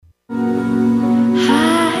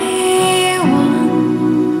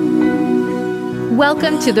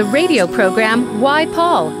Welcome to the radio program, Why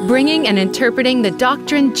Paul, bringing and interpreting the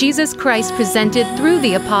doctrine Jesus Christ presented through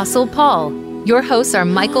the Apostle Paul. Your hosts are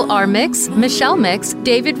Michael R. Mix, Michelle Mix,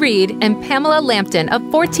 David Reed, and Pamela Lampton of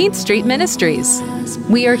 14th Street Ministries.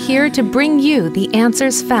 We are here to bring you the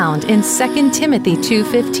answers found in 2 Timothy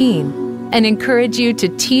 2:15 and encourage you to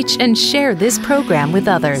teach and share this program with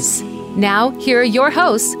others. Now, here are your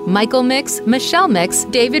hosts, Michael Mix, Michelle Mix,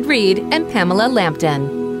 David Reed, and Pamela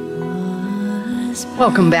Lampton.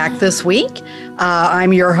 Welcome back this week.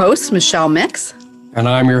 I'm your host, Michelle Mix. And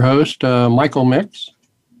I'm your host, Michael Mix.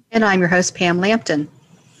 And I'm your host, Pam Lampton.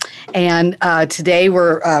 And today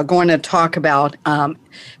we're going to talk about,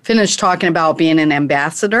 finish talking about being an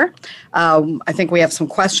ambassador. I think we have some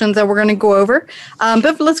questions that we're going to go over.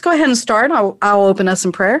 But let's go ahead and start. I'll open us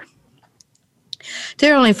in prayer. Dear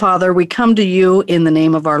Heavenly Father, we come to you in the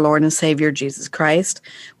name of our Lord and Savior, Jesus Christ.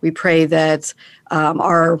 We pray that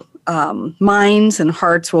our minds and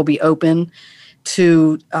hearts will be open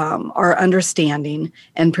to our understanding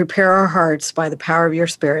and prepare our hearts by the power of your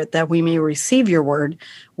Spirit that we may receive your word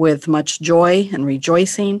with much joy and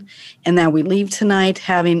rejoicing, and that we leave tonight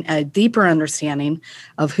having a deeper understanding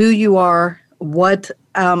of who you are, what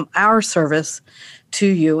our service to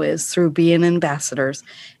you is through being ambassadors,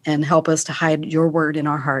 and help us to hide your word in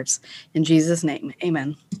our hearts. In Jesus' name,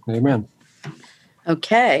 amen. Amen.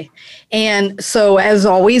 Okay. And so, as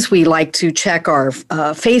always, we like to check our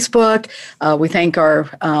Facebook. We thank our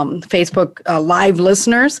Facebook live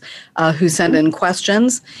listeners who send in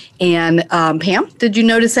questions. And Pam, did you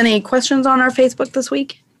notice any questions on our Facebook this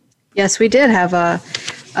week? Yes, we did have a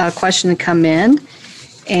question come in.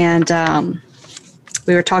 And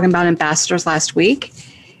we were talking about ambassadors last week.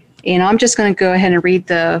 And I'm just going to go ahead and read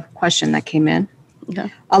the question that came in.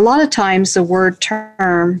 Okay. A lot of times the word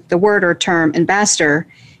or term ambassador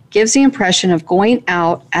gives the impression of going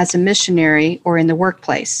out as a missionary or in the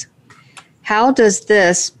workplace. How does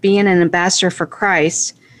this, being an ambassador for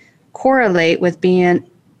Christ, correlate with being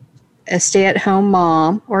a stay-at-home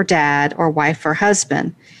mom or dad or wife or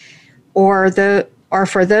husband, or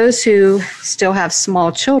for those who still have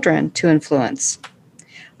small children to influence?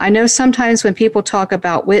 I know sometimes when people talk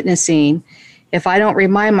about witnessing, if I don't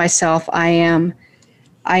remind myself I am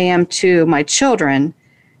to my children,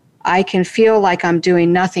 I can feel like I'm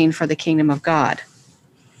doing nothing for the kingdom of God.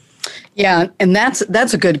 Yeah, and that's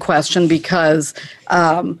a good question because,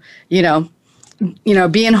 being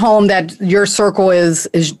home, that your circle is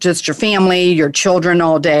just your family, your children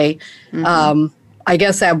all day. Mm-hmm. I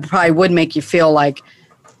guess that probably would make you feel like,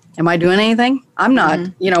 am I doing anything? I'm not.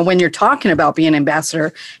 Mm-hmm. When you're talking about being an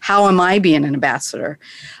ambassador, how am I being an ambassador?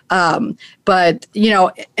 But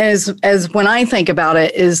as when I think about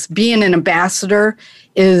it, is being an ambassador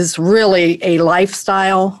is really a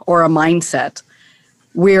lifestyle or a mindset.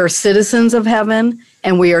 We are citizens of heaven,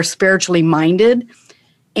 and we are spiritually minded,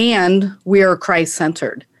 and we are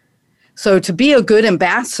Christ-centered. So to be a good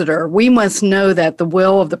ambassador, we must know that the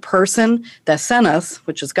will of the person that sent us,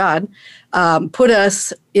 which is God, put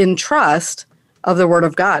us in trust of the Word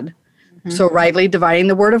of God. Mm-hmm. So rightly dividing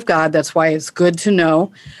the Word of God, that's why it's good to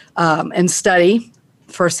know and study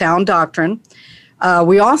for sound doctrine.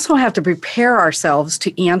 We also have to prepare ourselves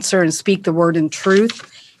to answer and speak the Word in truth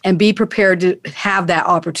and be prepared to have that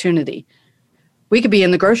opportunity. We could be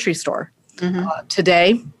in the grocery store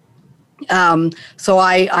today. So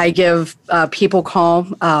I give people call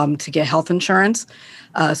to get health insurance.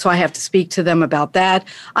 So I have to speak to them about that.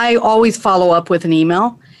 I always follow up with an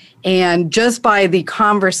email. And just by the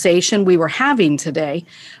conversation we were having today,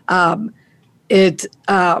 when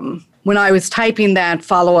I was typing that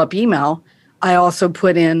follow-up email, I also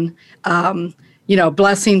put in,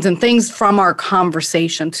 blessings and things from our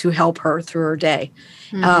conversation to help her through her day.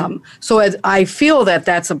 Mm-hmm. So as I feel that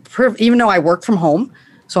that's even though I work from home,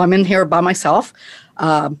 so I'm in here by myself.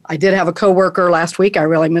 I did have a coworker last week. I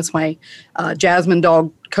really miss my Jasmine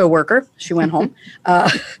dog coworker. She went home.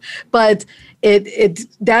 But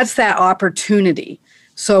that's that opportunity.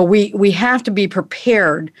 So we have to be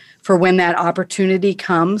prepared for when that opportunity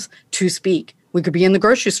comes to speak. We could be in the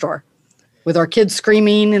grocery store with our kids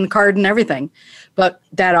screaming in the cart and everything, but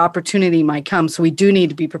that opportunity might come. So we do need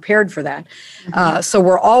to be prepared for that. Mm-hmm. So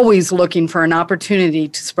we're always looking for an opportunity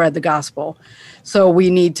to spread the gospel. So we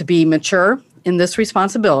need to be mature in this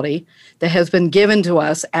responsibility that has been given to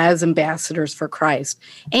us as ambassadors for Christ.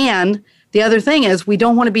 And the other thing is we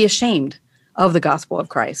don't want to be ashamed of the gospel of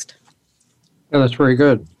Christ. Yeah, that's very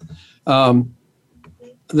good.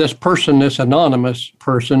 This anonymous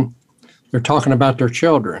person, they're talking about their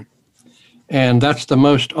children. And that's the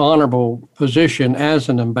most honorable position as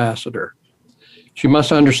an ambassador. She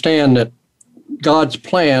must understand that God's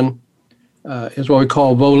plan is what we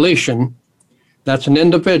call volition. That's an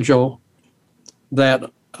individual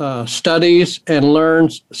that studies and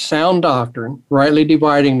learns sound doctrine, rightly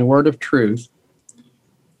dividing the word of truth,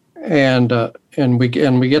 and we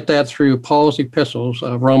get that through Paul's epistles,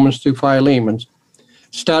 Romans through Philemon,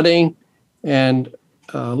 studying and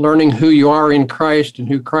learning who you are in Christ and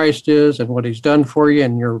who Christ is and what He's done for you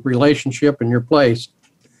and your relationship and your place.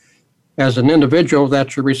 As an individual,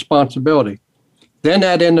 that's your responsibility. Then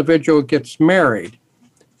that individual gets married,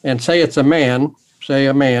 and say it's a man,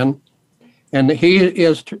 and he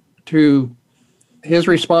is to his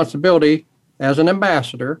responsibility as an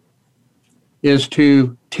ambassador is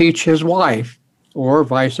to teach his wife or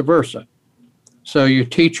vice versa. So you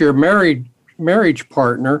teach your marriage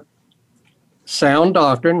partner sound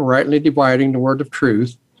doctrine, rightly dividing the word of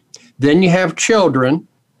truth. Then you have children,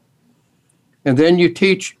 and then you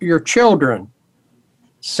teach your children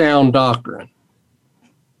sound doctrine.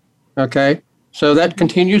 Okay? So that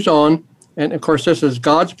continues on, and of course this is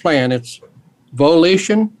God's plan. It's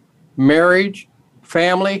volition, marriage,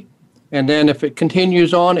 family, and then if it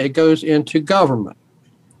continues on, it goes into government.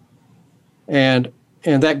 And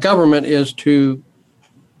that government is to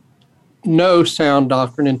know sound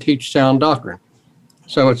doctrine and teach sound doctrine.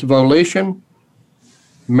 So it's volition,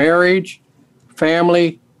 marriage,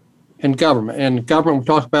 family, and government. And government we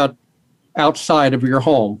talk about outside of your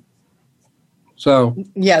home. So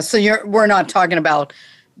yeah, so we're not talking about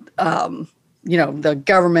the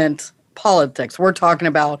government politics. We're talking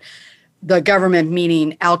about the government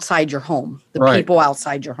meaning outside your home, the right. people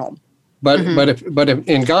outside your home. But if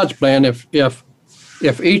in God's plan, if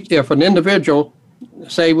an individual,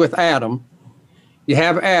 say with Adam, you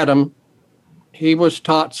have Adam, he was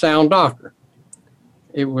taught sound doctrine.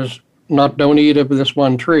 It was not don't eat of this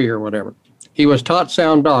one tree or whatever. He was taught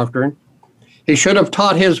sound doctrine. He should have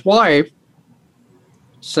taught his wife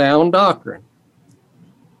sound doctrine.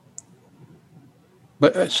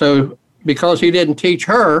 But so because he didn't teach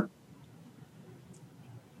her,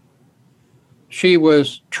 she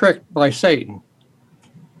was tricked by Satan.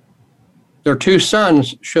 Their two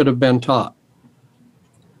sons should have been taught.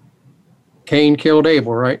 Cain killed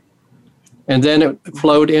Abel, right? And then it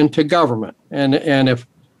flowed into government. And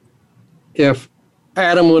if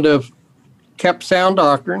Adam would have kept sound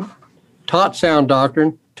doctrine, taught sound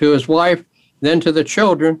doctrine to his wife, then to the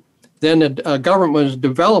children, then a government was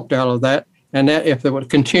developed out of that. And that if it would have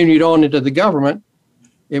continued on into the government,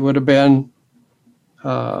 it would have been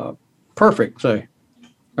perfect, say.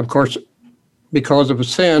 Of course, because of a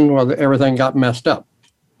sin, well, everything got messed up.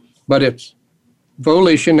 But it's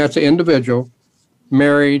volition, that's an individual,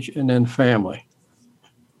 marriage, and then family.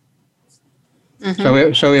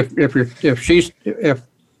 Mm-hmm. So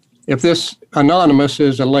if this anonymous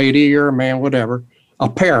is a lady or a man, whatever, a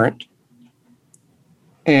parent,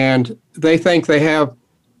 and they think that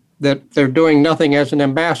they're doing nothing as an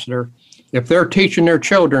ambassador, if they're teaching their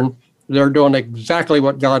children, they're doing exactly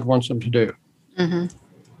what God wants them to do. Mm-hmm.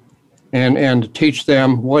 And to teach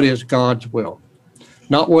them what is God's will.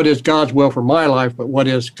 Not what is God's will for my life, but what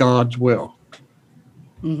is God's will.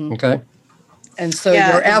 Mm-hmm. Okay? And so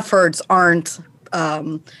your efforts aren't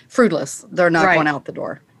fruitless. They're not going out the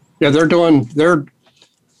door. Yeah, they're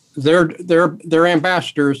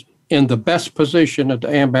ambassadors in the best position that the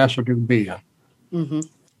ambassador can be in. Mm-hmm.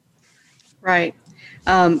 Right.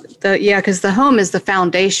 Because the home is the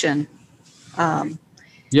foundation. Yeah,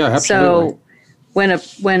 absolutely. So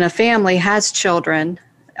when a family has children,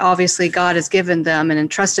 obviously God has given them and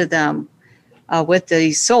entrusted them with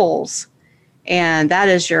these souls. And that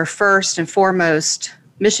is your first and foremost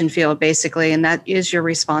mission field, basically, and that is your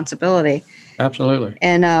responsibility. Absolutely.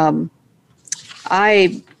 And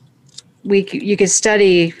you could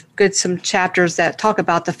study some chapters that talk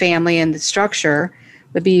about the family and the structure.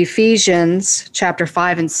 Would be Ephesians chapter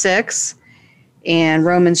 5 and 6 and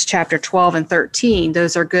Romans chapter 12 and 13.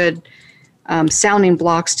 Those are good sounding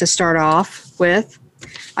blocks to start off with.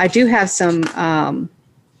 I do have some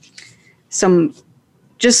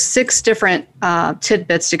just 6 different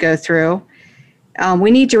tidbits to go through.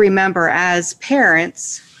 We need to remember as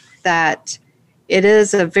parents that it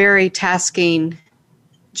is a very tasking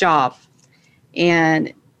job.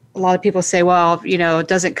 And a lot of people say, well, it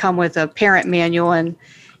doesn't come with a parent manual and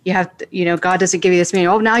you have to, God doesn't give you this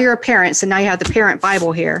manual. Oh, now you're a parent, so now you have the parent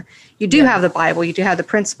Bible here. You do have the Bible, you do have the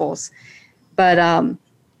principles. But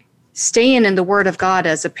staying in the Word of God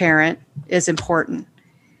as a parent is important.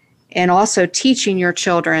 And also teaching your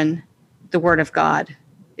children the Word of God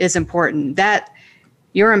is important. That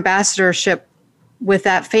your ambassadorship with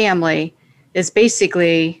that family is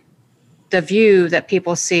basically the view that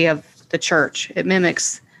people see of the church. It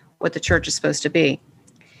mimics what the church is supposed to be.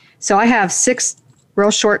 So I have 6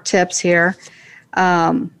 real short tips here.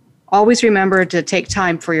 Always remember to take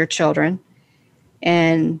time for your children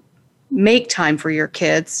and make time for your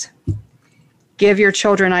kids. Give your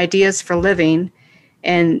children ideas for living.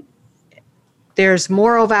 And there's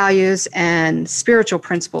moral values and spiritual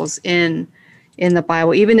principles in the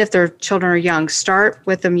Bible. Even if their children are young, start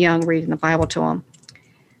with them young, reading the Bible to them.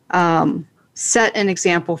 Set an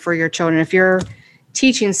example for your children. If you're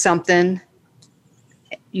teaching something,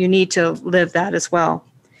 you need to live that as well.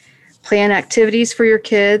 Plan activities for your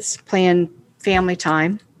kids, plan family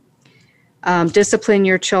time, discipline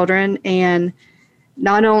your children, and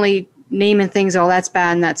not only naming things, oh, that's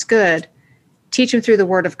bad and that's good, teach them through the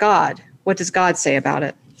Word of God. What does God say about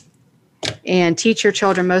it? And teach your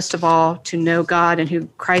children, most of all, to know God and who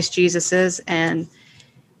Christ Jesus is, and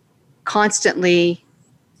constantly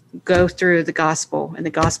go through the gospel and the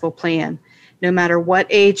gospel plan. No matter what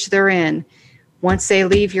age they're in, once they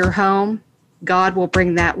leave your home, God will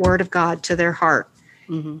bring that word of God to their heart.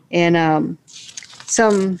 Mm-hmm. And I'm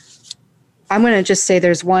going to just say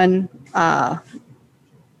there's one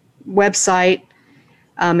website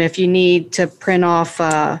if you need to print off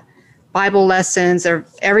Bible lessons, or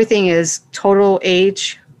everything is total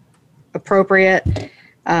age appropriate.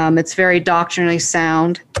 It's very doctrinally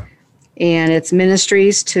sound, and it's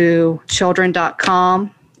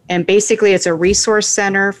ministries2children.com. And basically it's a resource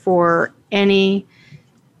center for any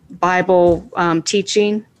Bible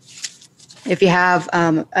teaching. If you have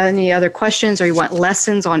any other questions or you want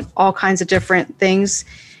lessons on all kinds of different things,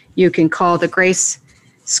 you can call the Grace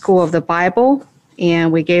School of the Bible,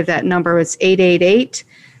 and we gave that number. It's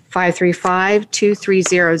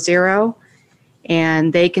 888-535-2300,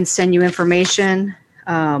 and they can send you information,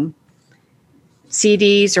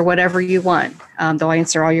 CDs or whatever you want. They'll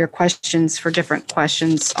answer all your questions for different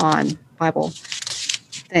questions on Bible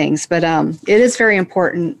things. But it is very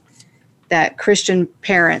important that Christian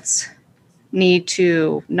parents need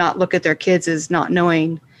to not look at their kids as not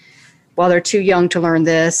knowing, well, they're too young to learn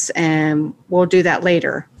this, and we'll do that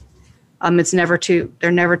later. They're never too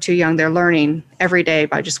young. They're learning every day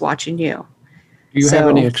by just watching you. Do you have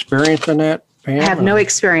any experience in that, Pam? I have no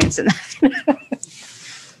experience in that.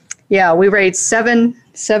 Yeah, we raised seven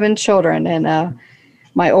children, and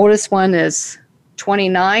my oldest one is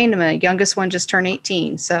 29, and my youngest one just turned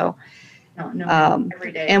 18. So,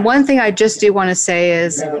 every day. And one thing I just do want to say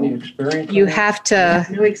is, you have to.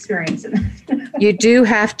 No experience in that. You do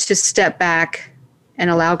have to step back and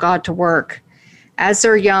allow God to work. As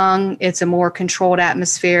they're young, it's a more controlled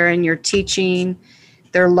atmosphere, and you're teaching,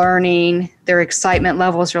 they're learning, their excitement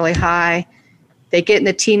level is really high. They get in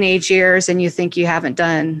the teenage years, and you think you haven't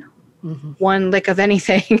done one lick of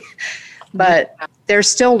anything, but they're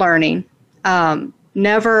still learning.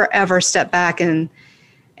 Never, ever step back and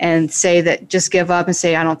say that, just give up and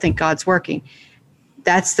say, I don't think God's working.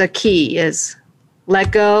 That's the key, is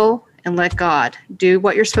let go and let God do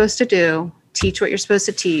what you're supposed to do, teach what you're supposed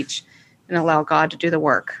to teach, and allow God to do the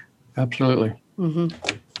work. Absolutely. Mm-hmm.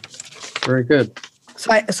 Very good.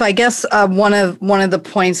 So I guess one of the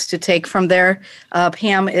points to take from there,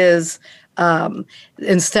 Pam, is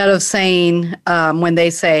instead of saying when they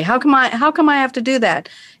say, how come I have to do that?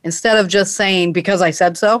 Instead of just saying, because I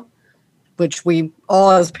said so, which we all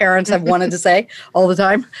as parents have wanted to say all the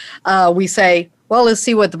time, we say, well, let's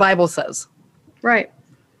see what the Bible says. Right.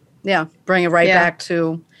 Yeah. Bring it back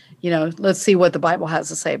to, let's see what the Bible has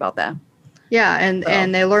to say about that. Yeah.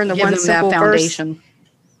 And they learn the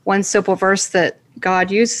one simple verse that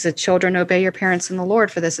God uses, that children, obey your parents in the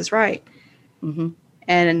Lord, for this is right. Mm-hmm.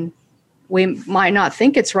 And we might not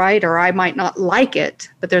think it's right, or I might not like it,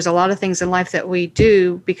 but there's a lot of things in life that we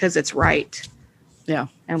do because it's right. Yeah.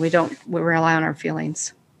 And we rely on our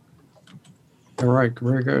feelings. All right.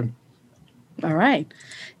 Very good. All right.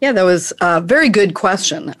 Yeah, that was a very good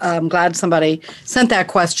question. I'm glad somebody sent that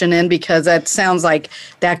question in, because that sounds like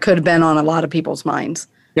that could have been on a lot of people's minds.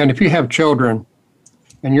 And if you have children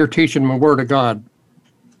and you're teaching them the Word of God,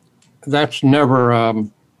 that's never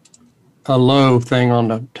a low thing on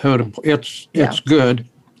the totem. It's good,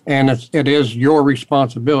 and it is your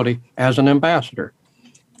responsibility as an ambassador,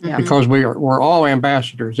 because we're all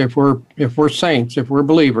ambassadors. If we're saints, if we're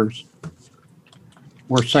believers,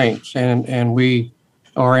 we're saints, and we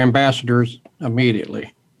are ambassadors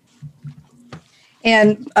immediately.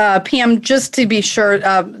 And Pam, just to be sure,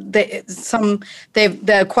 the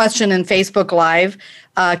question in Facebook Live,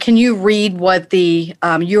 can you read what the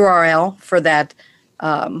URL for that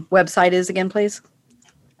website is again, please?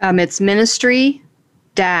 It's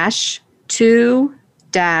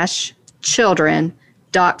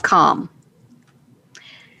ministry-2-children.com.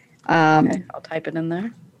 Okay, I'll type it in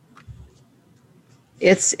there.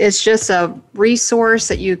 It's just a resource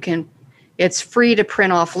that it's free to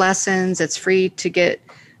print off lessons. It's free to get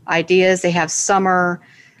ideas. They have summer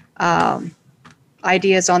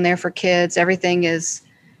ideas on there for kids. Everything is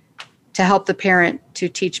to help the parent to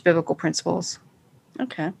teach biblical principles.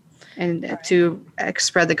 Okay. And to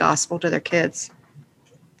spread the gospel to their kids.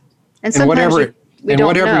 And whatever we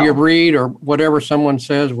don't know. you read or whatever someone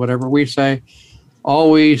says, whatever we say,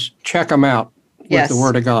 always check them out with the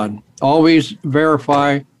Word of God. Always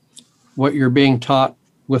verify what you're being taught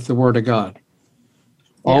with the Word of God.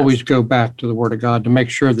 Always go back to the Word of God to make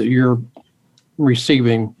sure that you're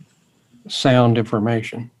receiving sound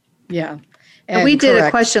information. Yeah. And we did a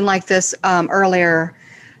question like this earlier,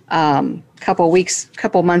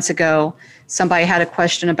 couple months ago. Somebody had a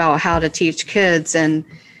question about how to teach kids, and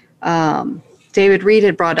David Reed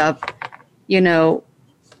had brought up,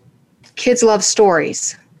 kids love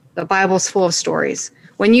stories. The Bible's full of stories.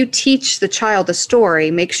 When you teach the child a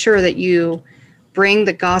story, make sure that you bring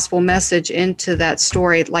the gospel message into that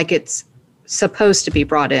story like it's supposed to be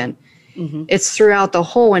brought in. Mm-hmm. It's throughout the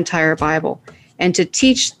whole entire Bible. And to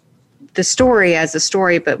teach the story as a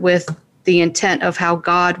story, but with the intent of how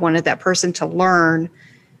God wanted that person to learn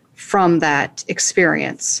from that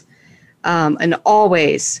experience. And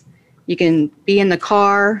always, you can be in the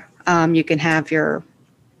car, you can have your,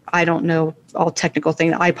 I don't know, all technical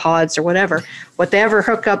thing, iPods or whatever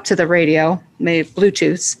hook up to the radio, maybe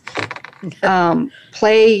Bluetooth,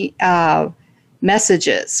 play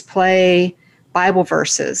messages, play Bible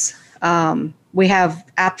verses. We have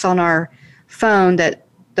apps on our phone that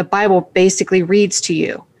the Bible basically reads to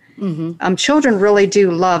you. Mm-hmm. Children really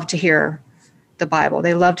do love to hear the Bible.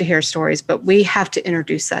 They love to hear stories, but we have to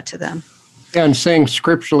introduce that to them. Yeah, and sing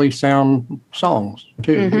scripturally sound songs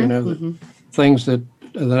too. Mm-hmm. Things that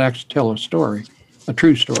actually tell a story, a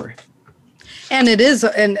true story. And it is,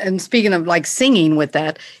 and speaking of like singing with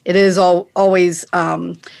that, it is always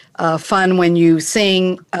fun when you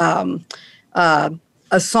sing a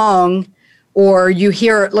song, or you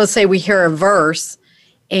hear, let's say we hear a verse,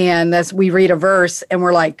 and we read a verse, and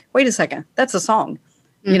we're like, wait a second, that's a song,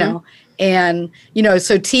 mm-hmm. And,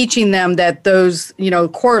 so teaching them that those,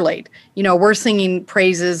 correlate. We're singing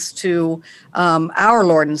praises to our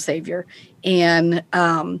Lord and Savior. And,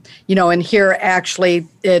 and here actually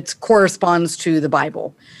it corresponds to the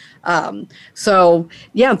Bible. Thank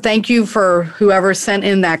you for whoever sent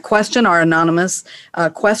in that question, our anonymous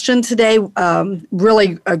question today.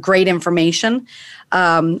 Really great information.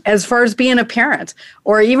 As far as being a parent,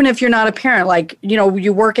 or even if you're not a parent, like,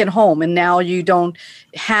 you work at home and now you don't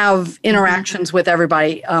have interactions with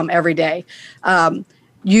everybody every day.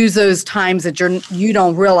 Use those times that you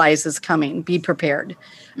don't realize is coming. Be prepared.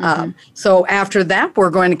 Mm-hmm. So after that,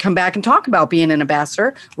 we're going to come back and talk about being an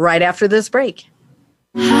ambassador right after this break.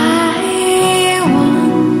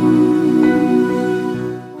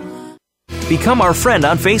 Become our friend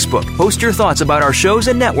on Facebook. Post your thoughts about our shows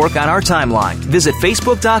and network on our timeline. Visit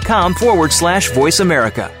Facebook.com/Voice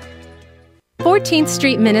America. 14th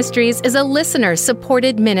Street Ministries is a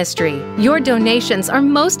listener-supported ministry. Your donations are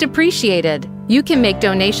most appreciated. You can make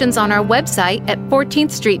donations on our website at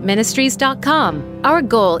 14thstreetministries.com. Our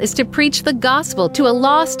goal is to preach the gospel to a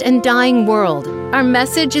lost and dying world. Our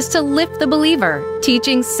message is to lift the believer,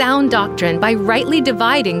 teaching sound doctrine by rightly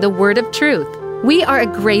dividing the word of truth. We are a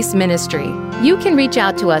grace ministry. You can reach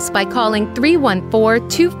out to us by calling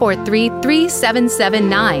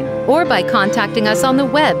 314-243-3779 or by contacting us on the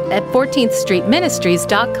web at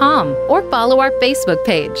 14thstreetministries.com or follow our Facebook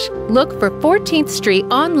page. Look for 14th Street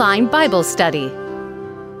Online Bible Study.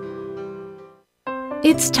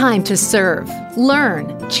 It's time to serve,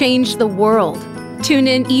 learn, change the world. Tune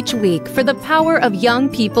in each week for the power of young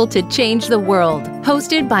people to change the world,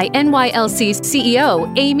 hosted by NYLC CEO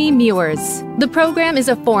Amy Mewers. The program is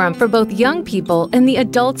a forum for both young people and the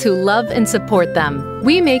adults who love and support them.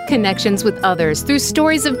 We make connections with others through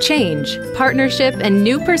stories of change, partnership, and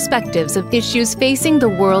new perspectives of issues facing the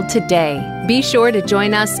world today. Be sure to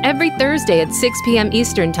join us every Thursday at 6 p.m.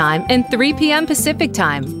 Eastern Time and 3 p.m. Pacific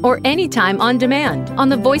Time, or anytime on demand on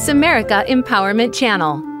the Voice America Empowerment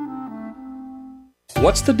Channel.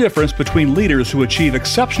 What's the difference between leaders who achieve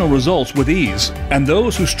exceptional results with ease and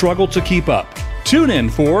those who struggle to keep up? Tune in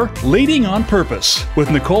for Leading on Purpose with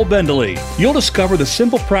Nicole Bendalee. You'll discover the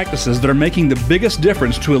simple practices that are making the biggest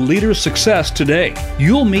difference to a leader's success today.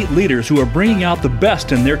 You'll meet leaders who are bringing out the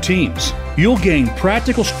best in their teams. You'll gain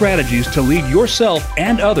practical strategies to lead yourself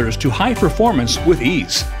and others to high performance with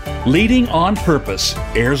ease. Leading on Purpose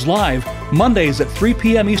airs live Mondays at 3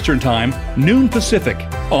 p.m. Eastern Time, noon Pacific,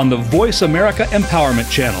 on the Voice America Empowerment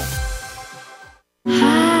Channel.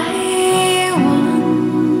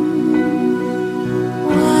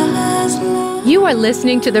 are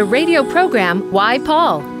listening to the radio program Why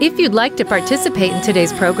Paul. If you'd like to participate in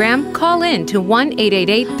today's program, call in to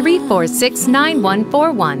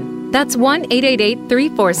 1-888-346-9141. That's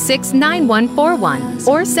 1-888-346-9141.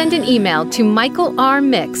 Or send an email to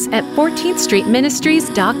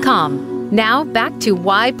michaelrmix@14thstreetministries.com. Now back to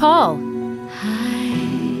Why Paul.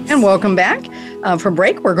 And welcome back. From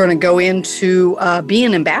break, we're going to go into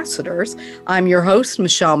being ambassadors. I'm your host,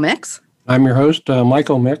 Michelle Mix. I'm your host,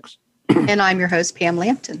 Michael Mix. And I'm your host, Pam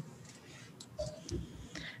Lampton.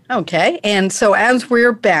 Okay, and so as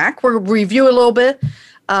we're back, we'll review a little bit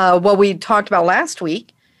what we talked about last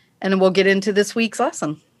week, and then we'll get into this week's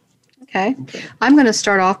lesson. Okay. I'm going to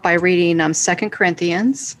start off by reading 2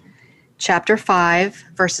 Corinthians chapter 5,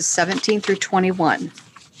 verses 17 through 21.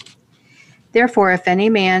 Therefore, if any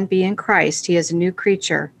man be in Christ, he is a new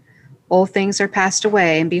creature. Old things are passed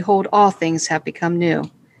away, and behold, all things have become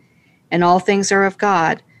new. And all things are of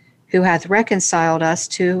God, who hath reconciled us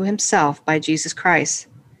to himself by Jesus Christ,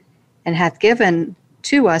 and hath given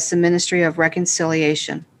to us the ministry of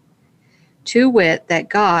reconciliation. To wit, that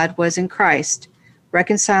God was in Christ,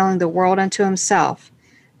 reconciling the world unto himself,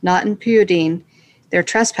 not imputing their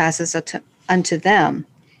trespasses unto them,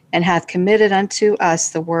 and hath committed unto us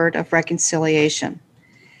the word of reconciliation.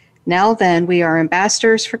 Now then, we are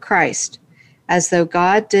ambassadors for Christ, as though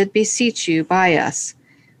God did beseech you by us.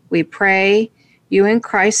 We pray you in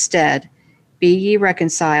Christ's stead, be ye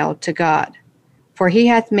reconciled to God. For he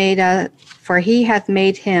hath made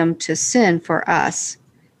him to sin for us,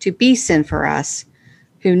 to be sin for us,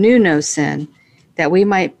 who knew no sin, that we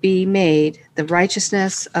might be made the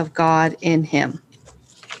righteousness of God in him.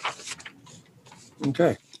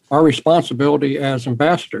 Okay. Our responsibility as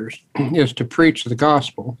ambassadors is to preach the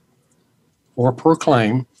gospel or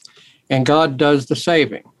proclaim, and God does the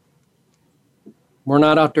saving. We're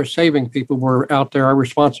not out there saving people. We're out there. Our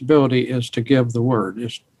responsibility is to give the word,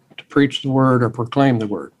 is to preach the word or proclaim the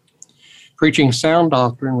word. Preaching sound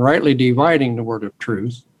doctrine, rightly dividing the word of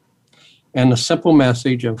truth, and the simple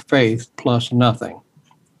message of faith plus nothing.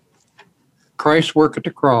 Christ's work at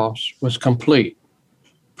the cross was complete,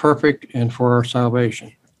 perfect, and for our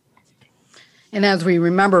salvation. And as we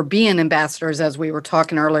remember being ambassadors, as we were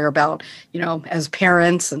talking earlier about, as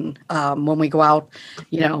parents and when we go out,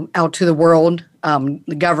 out to the world,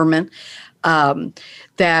 the government,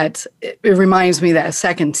 that it reminds me that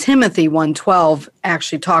 2 Timothy 1:12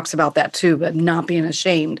 actually talks about that too, but not being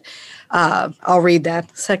ashamed. I'll read that,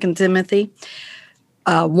 2 Timothy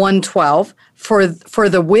 1:12. For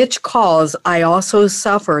the which cause I also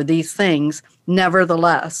suffer these things,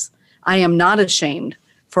 nevertheless, I am not ashamed.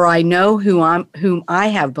 For I know whom I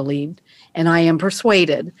have believed, and I am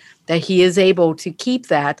persuaded that he is able to keep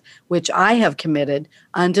that which I have committed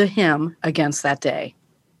unto him against that day.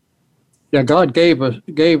 Yeah, God gave us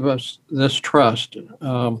this trust.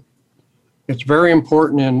 It's very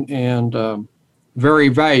important and very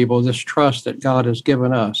valuable, this trust that God has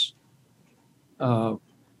given us of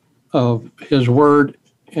his word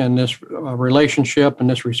and this relationship and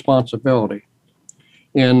this responsibility.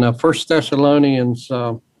 In 1 Thessalonians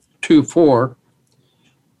 2:4,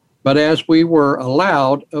 but as we were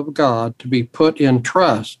allowed of God to be put in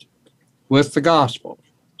trust with the gospel.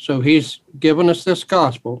 So he's given us this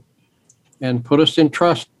gospel and put us in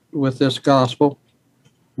trust with this gospel.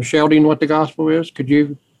 Michelle, do you know what the gospel is? Could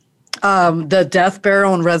you? The death,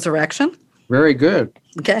 burial, and resurrection. Very good.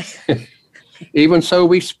 Okay. Even so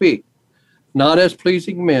we speak, not as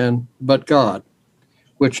pleasing men, but God,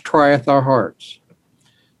 which trieth our hearts.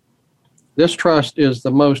 This trust is the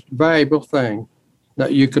most valuable thing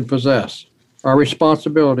that you could possess. Our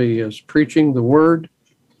responsibility is preaching the word.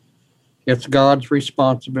 It's God's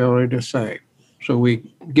responsibility to save. So we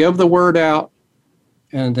give the word out,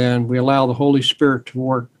 and then we allow the Holy Spirit to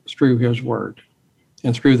work through his word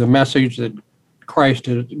and through the message that Christ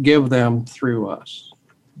has given them through us.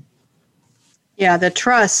 Yeah, the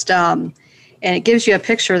trust, and it gives you a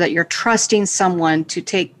picture that you're trusting someone to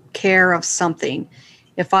take care of something.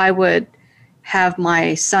 If I would have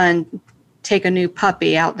my son take a new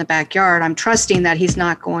puppy out in the backyard, I'm trusting that he's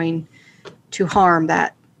not going to harm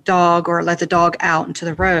that dog or let the dog out into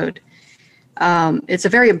the road. It's a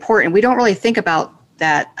very important. We don't really think about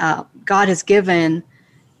that. God has given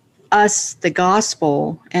us the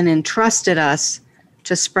gospel and entrusted us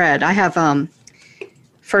to spread. I have 1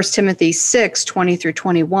 Timothy 6:20 through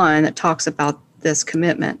 21 that talks about this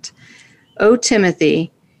commitment. O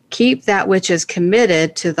Timothy, keep that which is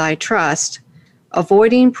committed to thy trust,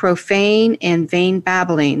 avoiding profane and vain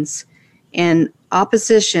babblings and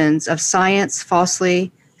oppositions of science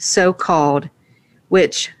falsely so called,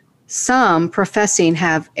 which some professing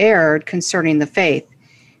have erred concerning the faith.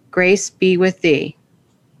 Grace be with thee.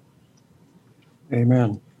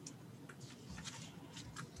 Amen.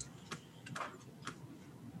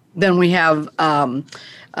 Then we have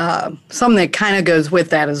something that kind of goes with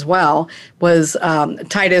that as well, was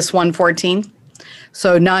Titus 1:14.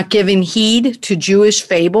 So not giving heed to Jewish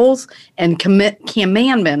fables and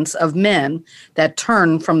commandments of men that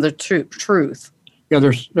turn from the truth. Yeah,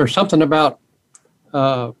 there's something about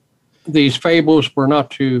these fables. We're not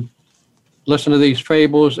to listen to these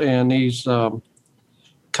fables and these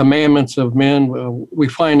commandments of men. We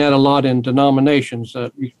find that a lot in denominations,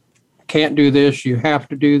 that you can't do this, you have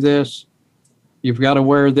to do this, you've got to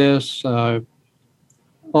wear this.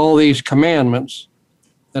 All these commandments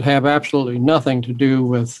that have absolutely nothing to do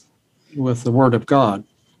with the Word of God,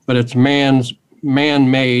 but it's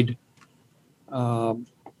man-made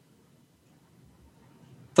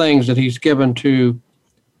things that He's given to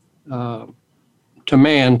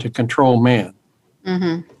man to control man.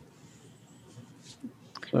 Mm-hmm.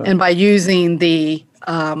 So. And by using the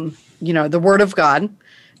the Word of God,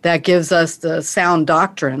 that gives us the sound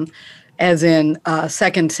doctrine, as in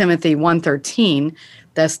 2 Timothy 1:13,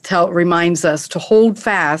 that reminds us to hold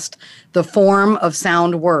fast the form of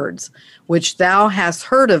sound words, which thou hast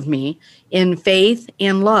heard of me in faith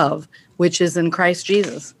and love, which is in Christ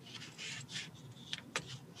Jesus.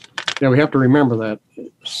 Yeah, we have to remember that.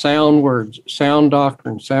 Sound words, sound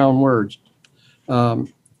doctrine, sound words. Let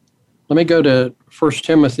me go to 1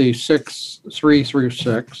 Timothy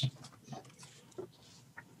 6:3-6.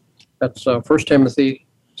 That's 1 Timothy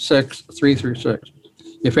 6:3-6.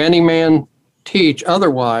 If any man teach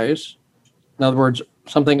otherwise, in other words,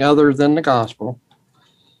 something other than the gospel,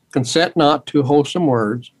 consent not to wholesome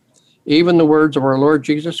words, even the words of our Lord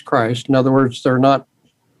Jesus Christ. In other words, they're not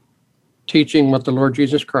teaching what the Lord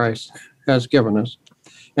Jesus Christ has given us,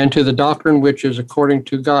 and to the doctrine which is according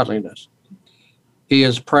to godliness. He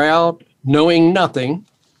is proud, knowing nothing.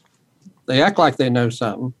 They act like they know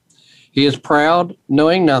something. He is proud,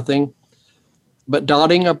 knowing nothing, but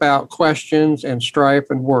dotting about questions and strife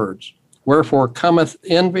and words. Wherefore cometh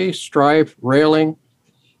envy, strife, railing,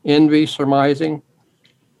 envy, surmising,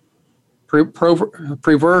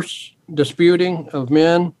 perverse disputing of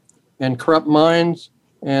men, and corrupt minds,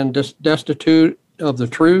 and destitute of the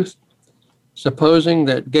truth, supposing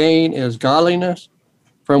that gain is godliness,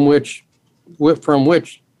 from which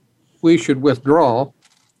we should withdraw.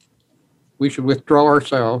 We should withdraw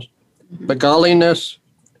ourselves. But godliness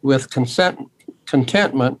with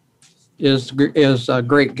contentment is a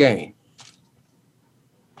great gain.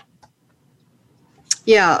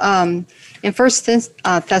 Yeah, in 1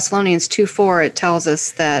 Thessalonians 2:4, it tells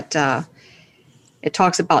us that it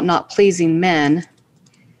talks about not pleasing men,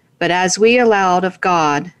 but as we were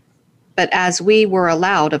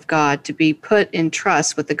allowed of God to be put in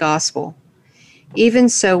trust with the gospel, even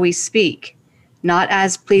so we speak, not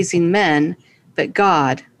as pleasing men, but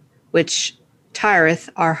God, which tireth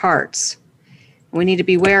our hearts. We need to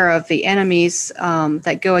beware of the enemies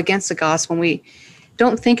that go against the gospel. And we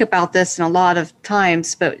don't think about this in a lot of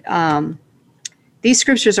times, but these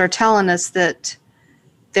scriptures are telling us that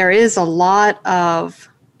there is a lot of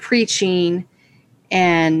preaching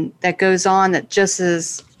and that goes on that just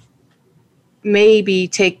is maybe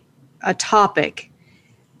take a topic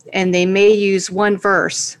and they may use one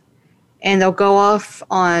verse and they'll go off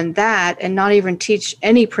on that and not even teach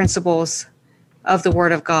any principles of the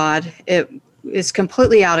Word of God. It is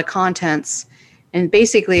completely out of context and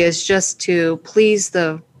basically is just to please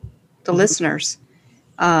the listeners.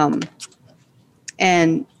 And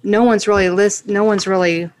no one's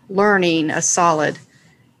really learning a solid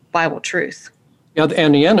Bible truth. Yeah,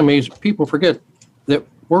 and the enemies, people forget that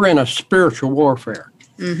we're in a spiritual warfare.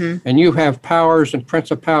 Mm-hmm. And you have powers and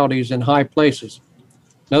principalities in high places.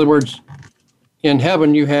 In other words, in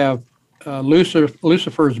heaven you have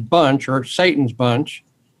Lucifer's bunch, or Satan's bunch,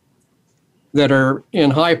 that are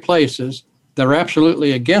in high places that are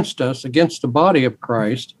absolutely against us, against the body of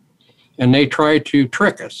Christ, and they try to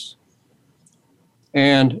trick us.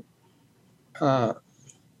 And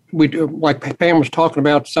we do, like Pam was talking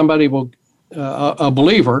about, somebody will, a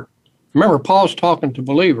believer, remember Paul's talking to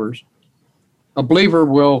believers, a believer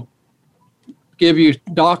will give you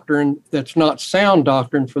doctrine that's not sound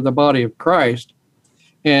doctrine for the body of Christ,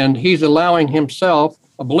 and he's allowing himself,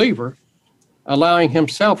 a believer, allowing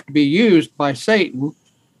himself to be used by Satan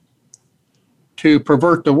to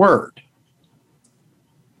pervert the word.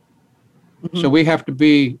 Mm-hmm. So we have to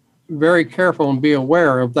be very careful and be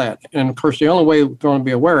aware of that. And of course, the only way we're going to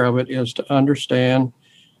be aware of it is to understand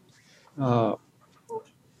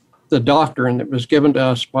the doctrine that was given to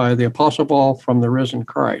us by the Apostle Paul from the risen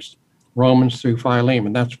Christ, Romans through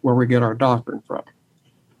Philemon. That's where we get our doctrine from.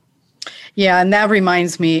 Yeah, and that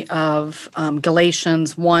reminds me of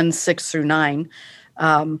Galatians 1, 6 through 9.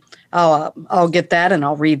 I'll get that and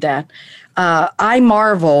I'll read that. I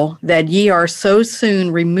marvel that ye are so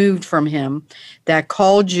soon removed from him that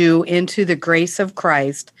called you into the grace of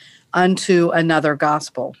Christ unto another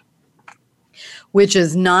gospel, which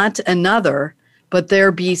is not another, but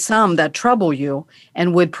there be some that trouble you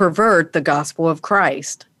and would pervert the gospel of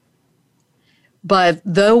Christ. But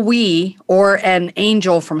though we or an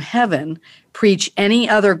angel from heaven preach any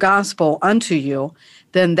other gospel unto you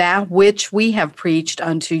than that which we have preached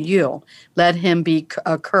unto you, let him be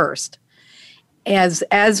accursed.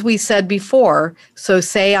 As we said before, so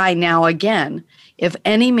say I now again, if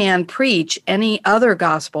any man preach any other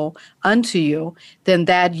gospel unto you than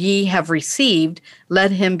that ye have received, let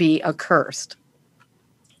him be accursed.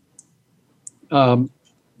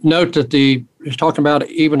 Note that he's talking about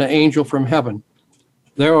even an angel from heaven.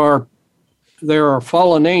 There are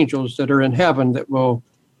fallen angels that are in heaven that will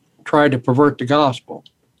try to pervert the gospel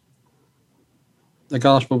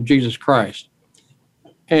of Jesus Christ.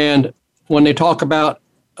 And when they talk about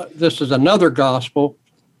this is another gospel,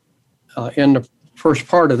 in the first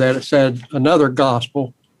part of that, it said another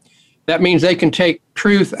gospel. That means they can take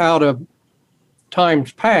truth out of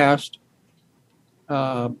times past,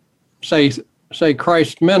 say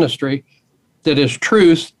Christ's ministry, that is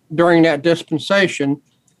truth during that dispensation,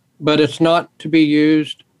 but it's not to be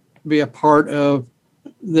used to be a part of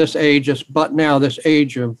this age, but now this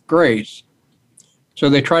age of grace. So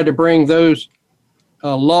they tried to bring those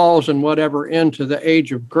laws and whatever into the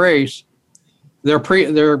age of grace.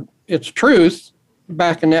 It's truth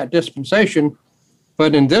back in that dispensation,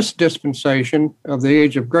 but in this dispensation of the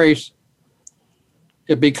age of grace,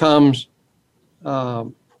 it becomes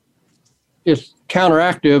it's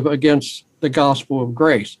counteractive against the gospel of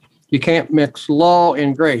grace. You can't mix law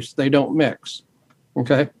and grace. They don't mix.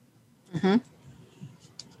 Okay? Mm-hmm.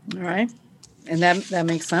 All right. And that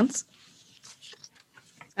makes sense.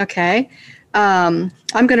 Okay. I'm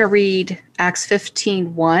going to read Acts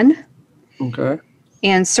 15:1. Okay.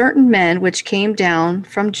 And certain men which came down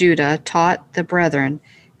from Judah taught the brethren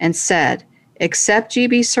and said, except ye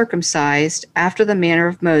be circumcised after the manner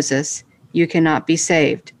of Moses, you cannot be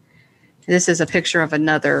saved. This is a picture of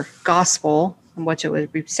another gospel. And what it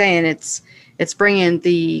would be saying, it's bringing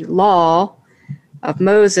the law of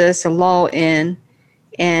Moses, a law in,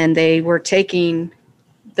 and they were taking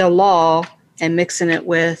the law and mixing it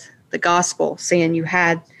with the gospel, saying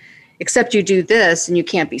except you do this and you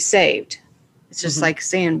can't be saved. It's just like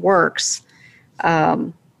saying works.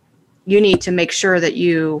 You need to make sure that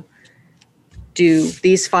you do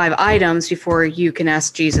these 5 items before you can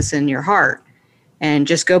ask Jesus in your heart. And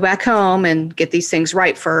just go back home and get these things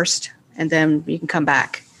right first, and then you can come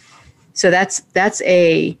back. So that's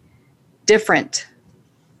a different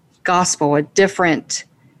gospel, a different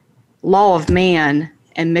law of man,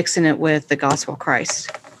 and mixing it with the gospel of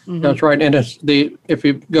Christ. Mm-hmm. That's right. And if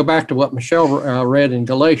you go back to what Michelle read in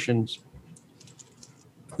Galatians,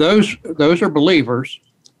 those are believers.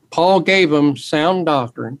 Paul gave them sound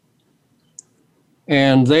doctrine,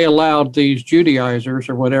 and they allowed these Judaizers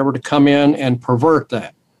or whatever to come in and pervert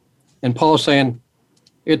that. And Paul's saying,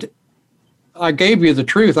 I gave you the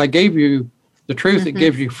truth. I gave you the truth that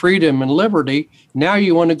gives you freedom and liberty. Now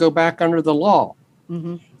you want to go back under the law.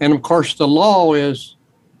 Mm-hmm. And of course, the law is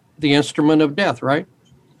the instrument of death, right?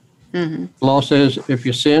 Mm-hmm. The law says if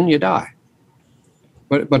you sin, you die.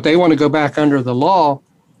 But they want to go back under the law,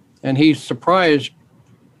 and he's surprised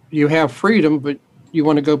you have freedom, but you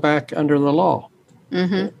want to go back under the law.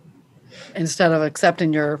 Mm-hmm. Instead of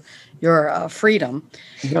accepting your freedom.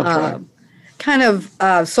 Right.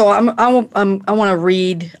 So I want to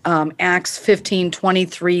read Acts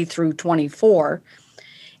 15:23 through 24.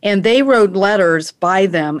 And they wrote letters by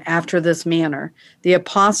them after this manner. The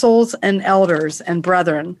apostles and elders and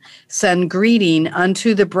brethren send greeting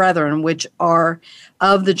unto the brethren which are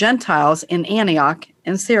of the Gentiles in Antioch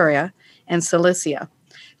and Syria and Cilicia.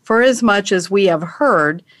 Forasmuch as we have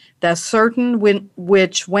heard that certain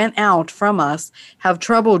which went out from us have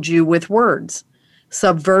troubled you with words,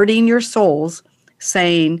 subverting your souls,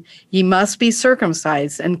 saying, ye must be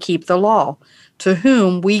circumcised and keep the law, to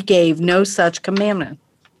whom we gave no such commandment.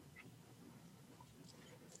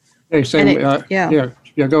 Hey, Sam,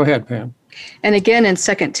 go ahead, Pam. And again, in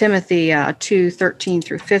 2 Timothy 2:13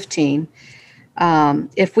 through 15,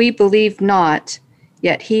 if we believe not,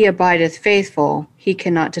 yet he abideth faithful, he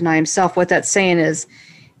cannot deny himself. What that's saying is,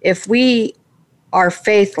 if we are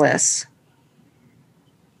faithless,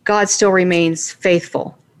 God still remains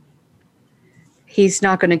faithful. He's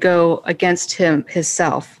not going to go against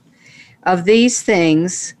himself. Of these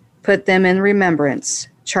things, put them in remembrance,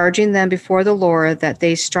 charging them before the Lord that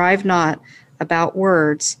they strive not about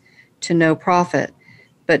words to no profit,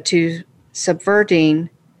 but to subverting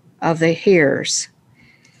of the hearers.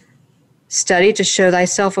 Study to show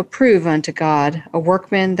thyself approved unto God, a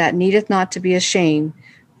workman that needeth not to be ashamed,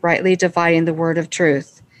 rightly dividing the word of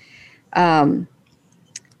truth. Paul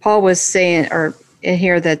was saying, or in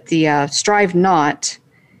here, that the strive not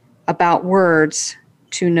about words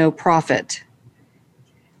to no profit.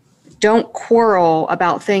 Don't quarrel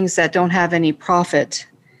about things that don't have any profit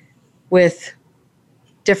with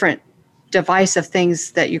different divisive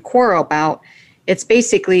things that you quarrel about. It's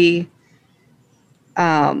basically,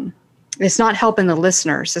 it's not helping the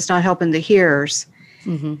listeners. It's not helping the hearers.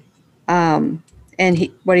 Mm-hmm.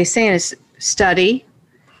 And what he's saying is study,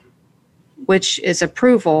 which is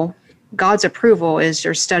approval. God's approval is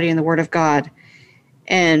your studying the Word of God.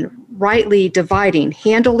 And rightly dividing,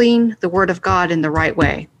 handling the Word of God in the right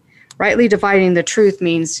way. Rightly dividing the truth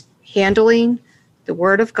means handling the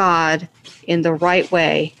Word of God in the right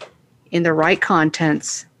way, in the right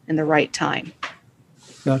contents, in the right time.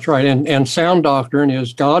 That's right. And sound doctrine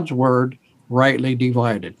is God's Word rightly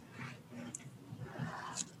divided.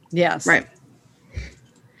 Yes. Right.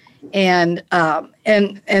 And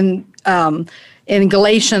in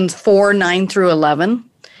Galatians 4:9-11,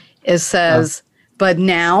 it says, but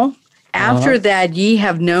now, after that ye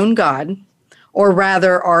have known God, or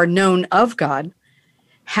rather are known of God,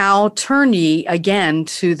 how turn ye again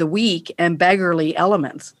to the weak and beggarly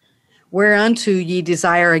elements, whereunto ye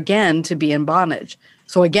desire again to be in bondage.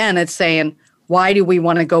 So again, it's saying, why do we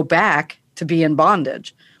want to go back to be in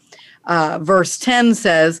bondage? Verse 10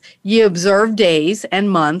 says, ye observe days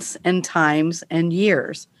and months and times and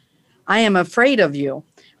years. I am afraid of you,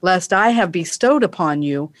 lest I have bestowed upon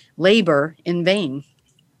you labor in vain.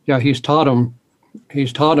 Yeah, he's taught them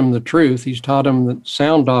the truth. He's taught them the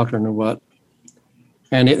sound doctrine or what,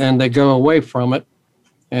 and they go away from it.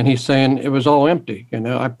 And he's saying it was all empty. You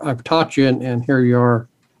know, I've taught you, and here you are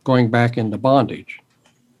going back into bondage.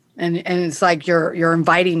 And it's like you're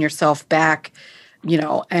inviting yourself back, you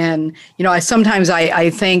know. And you know, I sometimes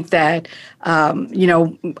think that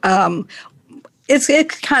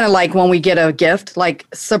it's kind of like when we get a gift. Like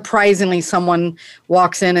surprisingly, someone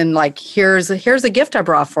walks in and like, here's a gift I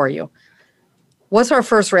brought for you. What's our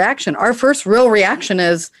first reaction? Our first real reaction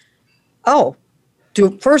is, oh,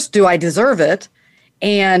 do I deserve it?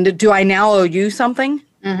 And do I now owe you something?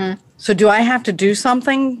 Mm-hmm. So do I have to do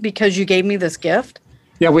something because you gave me this gift?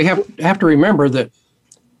 Yeah, we have to remember that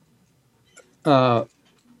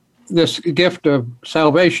this gift of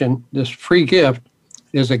salvation, this free gift,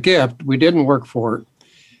 is a gift. We didn't work for it.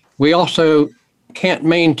 We also can't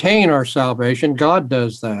maintain our salvation. God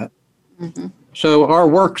does that. Mm-hmm. So our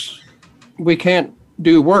works, we can't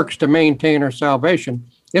do works to maintain our salvation.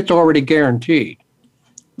 It's already guaranteed.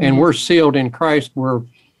 And we're sealed in Christ. We're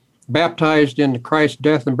baptized into Christ's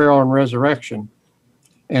death and burial and resurrection.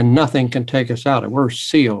 And nothing can take us out of it. We're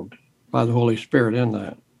sealed by the Holy Spirit in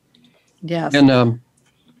that. Yes. And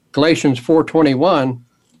Galatians 4:21,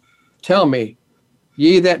 tell me,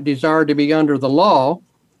 ye that desire to be under the law,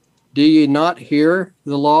 do ye not hear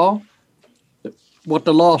the law? What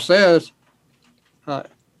the law says, the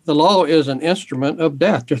law is an instrument of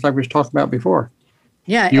death, just like we was talking about before.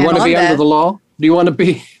 Yeah. You want to be under the law? Do you want to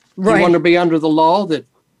be? Right. Do you want to be under the law that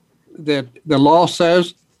the law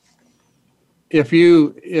says if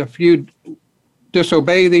you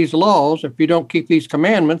disobey these laws, if you don't keep these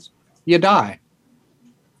commandments, you die.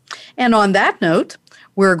 And on that note,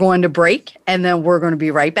 we're going to break, and then we're going to be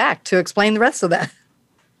right back to explain the rest of that.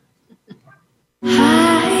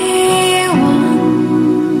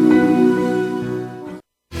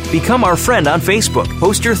 Become our friend on Facebook.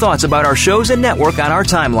 Post your thoughts about our shows and network on our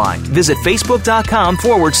timeline. Visit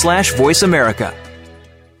facebook.com/Voice America.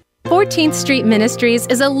 14th Street Ministries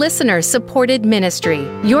is a listener-supported ministry.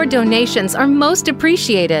 Your donations are most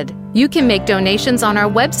appreciated. You can make donations on our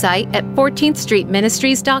website at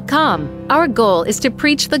 14thstreetministries.com. Our goal is to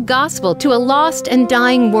preach the gospel to a lost and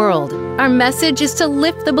dying world. Our message is to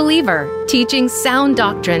lift the believer, teaching sound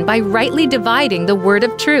doctrine by rightly dividing the word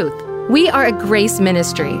of truth. We are a grace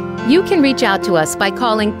ministry. You can reach out to us by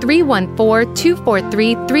calling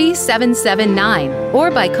 314-243-3779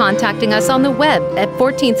 or by contacting us on the web at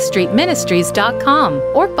 14thstreetministries.com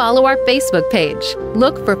or follow our Facebook page.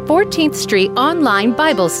 Look for 14th Street Online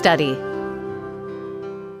Bible Study.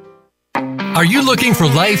 Are you looking for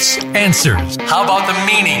life's answers? How about the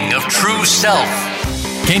meaning of true self?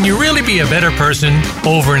 Can you really be a better person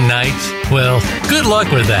overnight? Well, good luck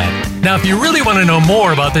with that. Now, if you really want to know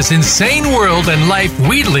more about this insane world and life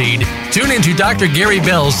we lead, tune into Dr. Gary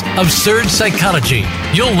Bell's Absurd Psychology.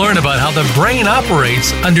 You'll learn about how the brain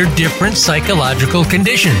operates under different psychological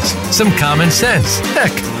conditions. Some common sense.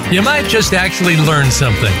 Heck, you might just actually learn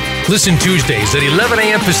something. Listen Tuesdays at 11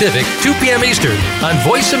 a.m. Pacific, 2 p.m. Eastern on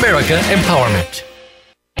Voice America Empowerment.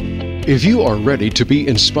 If you are ready to be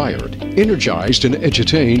inspired, energized, and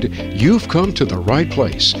edutained, you've come to the right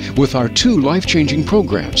place with our 2 life-changing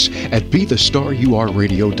programs at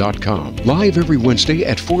BeTheStarYouAreRadio.com. Live every Wednesday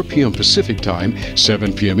at 4 p.m. Pacific Time,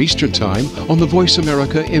 7 p.m. Eastern Time on the Voice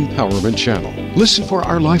America Empowerment Channel. Listen for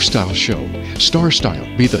our lifestyle show, Star Style,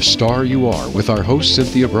 Be the Star You Are, with our host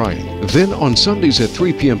Cynthia Bryan. Then on Sundays at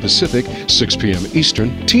 3 p.m. Pacific, 6 p.m.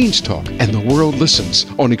 Eastern, Teens Talk and the World Listens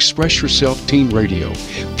on Express Yourself Teen Radio.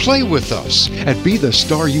 Play with us at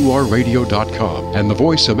BeTheStarYouAreRadio.com and the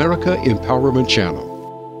Voice America Empowerment Channel.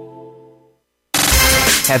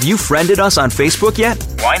 Have you friended us on Facebook yet?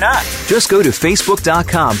 Why not? Just go to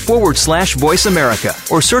Facebook.com/Voice America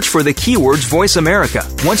or search for the keywords Voice America.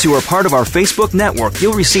 Once you are part of our Facebook network,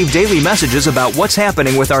 you'll receive daily messages about what's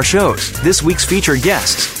happening with our shows, this week's featured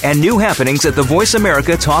guests, and new happenings at the Voice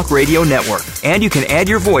America Talk Radio Network. And you can add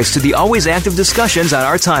your voice to the always active discussions on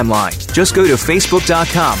our timeline. Just go to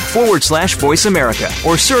Facebook.com/Voice America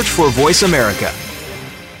or search for Voice America.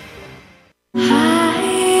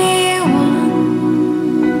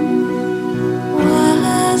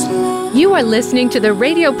 You are listening to the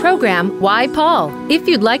radio program, Why Paul? If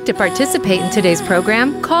you'd like to participate in today's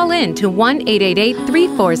program, call in to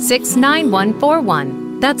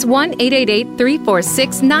 1-888-346-9141. That's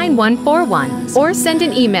 1-888-346-9141. Or send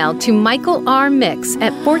an email to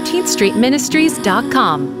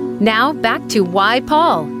michaelrmix@14thstreetministries.com. Now back to Why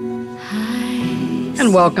Paul?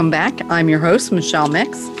 And welcome back. I'm your host, Michelle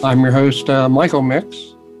Mix. I'm your host, Michael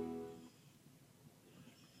Mix.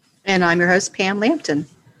 And I'm your host, Pam Lampton.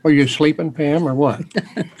 Are you sleeping, Pam, or what?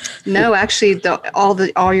 No, actually,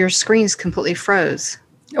 all your screens completely froze.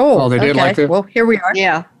 Oh, they did okay. like that? Well, here we are.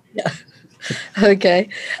 Yeah. Okay.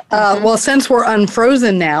 Well, since we're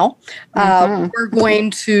unfrozen now, we're going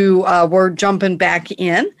to, we're jumping back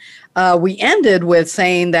in. We ended with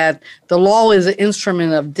saying that the law is an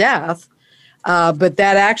instrument of death, but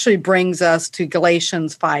that actually brings us to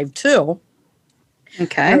Galatians 5:2.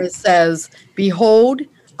 Okay. Where it says, "Behold,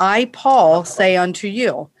 I, Paul, say unto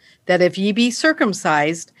you, that if ye be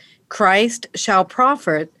circumcised, Christ shall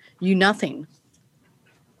profit you nothing."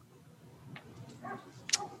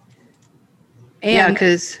 And yeah,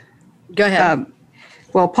 because go ahead.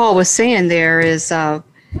 Well, Paul was saying there is,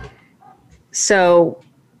 so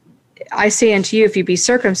I say unto you, if you be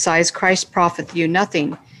circumcised, Christ profiteth you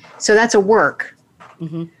nothing. So that's a work.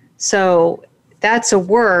 Mm-hmm. So that's a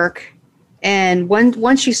work. And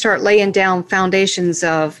once you start laying down foundations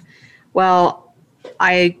of, well,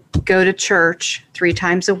 I go to church 3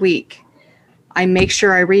 times a week. I make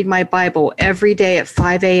sure I read my Bible every day at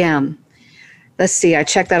 5 a.m. Let's see, I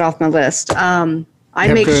checked that off my list. I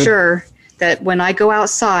make sure that when I go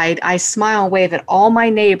outside, I smile and wave at all my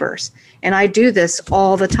neighbors. And I do this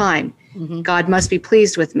all the time. Mm-hmm. God must be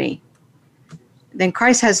pleased with me. Then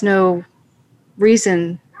Christ has no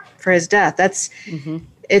reason for his death.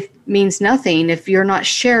 It means nothing if you're not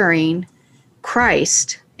sharing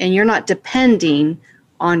Christ and you're not depending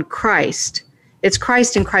on Christ. It's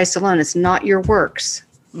Christ and Christ alone. It's not your works.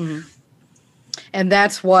 Mm-hmm. And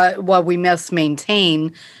that's what we must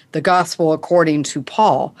maintain, the gospel according to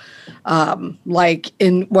Paul. Like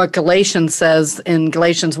in what Galatians says, in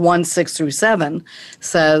Galatians 1:6-7,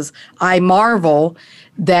 says, "I marvel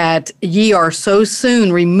that ye are so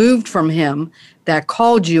soon removed from him that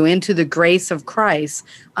called you into the grace of Christ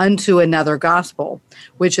unto another gospel,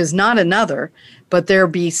 which is not another, but there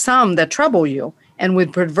be some that trouble you and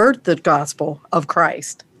would pervert the gospel of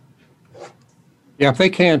Christ." Yeah, if they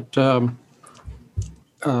can't,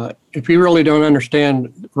 if you really don't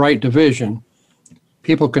understand right division,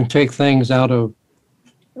 people can take things out of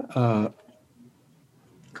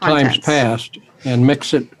times past and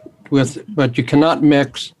mix it with, but you cannot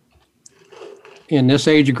mix, in this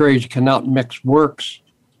age of grace, you cannot mix works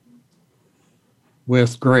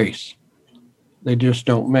with grace. They just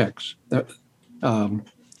don't mix. And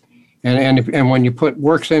when you put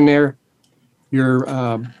works in there, you're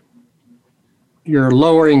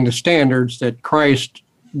lowering the standards that Christ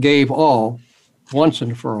gave all, once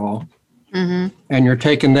and for all, and you're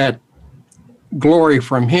taking that glory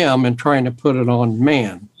from him and trying to put it on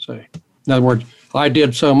man. So, in other words, I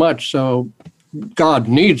did so much, so God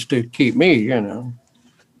needs to keep me,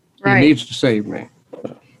 Right. He needs to save me.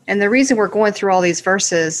 And the reason we're going through all these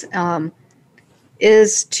verses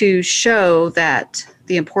is to show that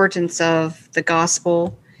the importance of the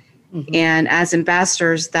gospel. Mm-hmm. And as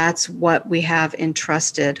ambassadors, that's what we have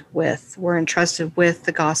entrusted with. We're entrusted with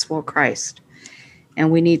the gospel of Christ.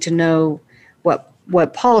 And we need to know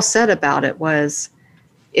what Paul said about it was,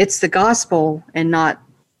 it's the gospel and not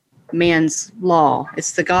man's law.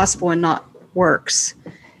 It's the gospel and not works.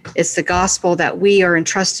 It's the gospel that we are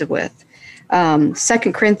entrusted with. 2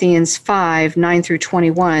 Corinthians 5, 9 through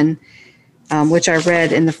 21, which I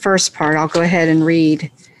read in the first part. I'll go ahead and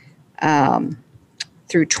read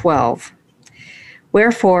through 12.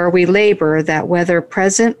 Wherefore we labor that whether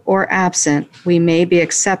present or absent, we may be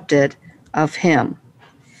accepted of him.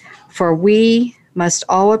 For we must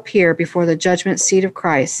all appear before the judgment seat of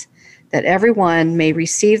Christ, that every one may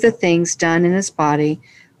receive the things done in his body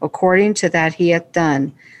according to that he hath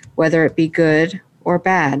done, whether it be good or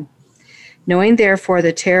bad. Knowing therefore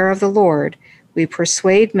the terror of the Lord, we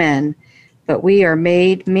persuade men, but we are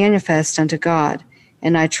made manifest unto God,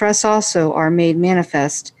 and I trust also are made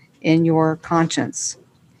manifest in your conscience.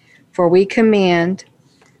 For we commend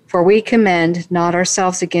not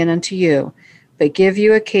ourselves again unto you, but give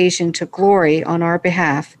you occasion to glory on our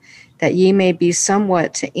behalf, that ye may be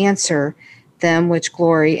somewhat to answer them which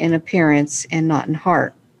glory in appearance and not in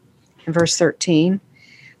heart. In verse 13,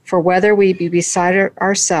 for whether we be beside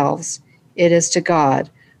ourselves, it is to God,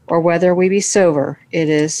 or whether we be sober, it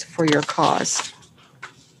is for your cause.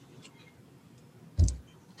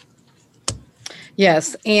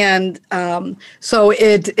 Yes, and so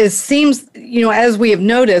it seems, as we have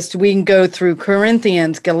noticed, we can go through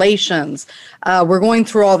Corinthians, Galatians. We're going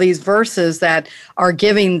through all these verses that are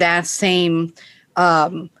giving that same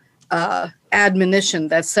admonition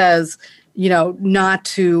that says, not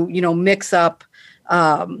to, mix up,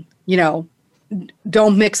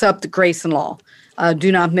 don't mix up the grace and law.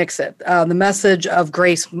 Do not mix it. The message of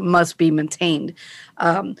grace must be maintained.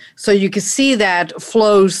 So you can see that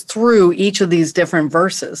flows through each of these different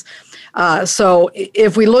verses. So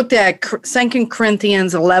if we looked at 2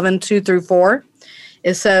 Corinthians 11, 2 through 4,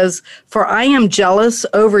 it says, for I am jealous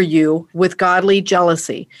over you with godly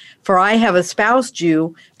jealousy, for I have espoused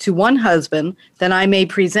you to one husband, that I may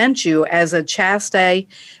present you as a chaste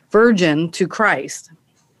virgin to Christ.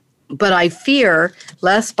 But I fear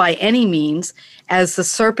lest by any means, as the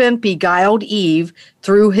serpent beguiled Eve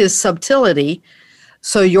through his subtlety,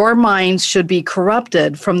 so your minds should be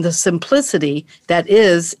corrupted from the simplicity that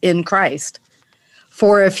is in Christ.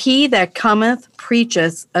 For if he that cometh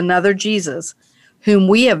preacheth another Jesus, whom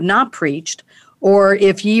we have not preached, or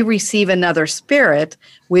if ye receive another spirit,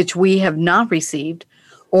 which we have not received,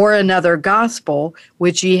 or another gospel,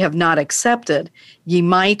 which ye have not accepted, ye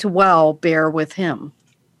might well bear with him.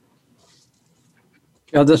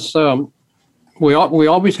 Yeah, this we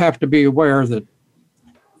always have to be aware that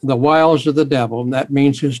the wiles of the devil, and that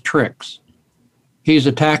means his tricks. He's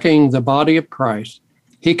attacking the body of Christ.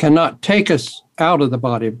 He cannot take us out of the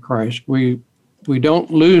body of Christ. We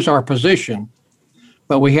don't lose our position,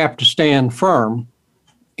 but we have to stand firm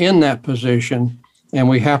in that position, and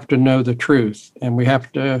we have to know the truth, and we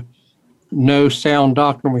have to know sound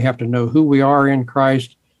doctrine. We have to know who we are in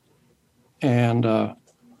Christ, and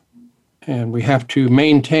we have to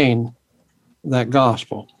maintain that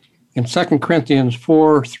gospel. In 2 Corinthians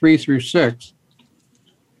 4, 3 through 6,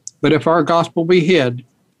 but if our gospel be hid,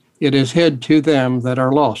 it is hid to them that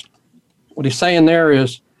are lost. What he's saying there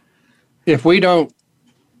is, if we don't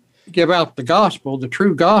give out the gospel, the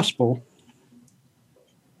true gospel,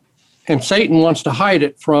 and Satan wants to hide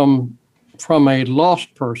it from a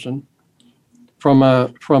lost person, from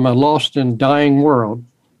a lost and dying world,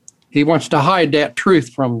 he wants to hide that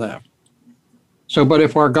truth from them. So, but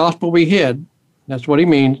if our gospel be hid, that's what he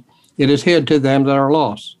means, it is hid to them that are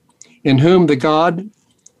lost, in whom the God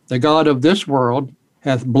of this world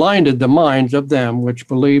hath blinded the minds of them which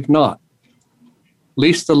believe not,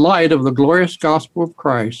 lest the light of the glorious gospel of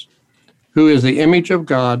Christ, who is the image of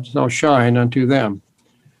God, shall shine unto them.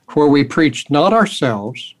 For we preach not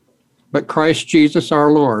ourselves, but Christ Jesus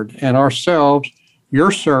our Lord, and ourselves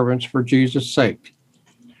your servants for Jesus' sake.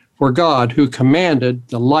 For God, who commanded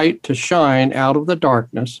the light to shine out of the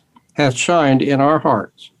darkness, hath shined in our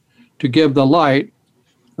hearts, to give the light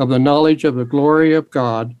of the knowledge of the glory of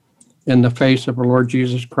God in the face of our Lord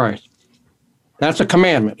Jesus Christ. That's a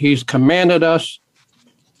commandment. He's commanded us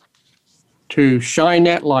to shine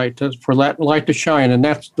that light, for that light to shine, and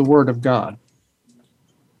that's the Word of God.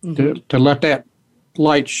 Mm-hmm. To let that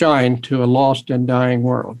light shine to a lost and dying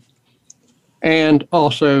world. And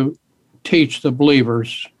also teach the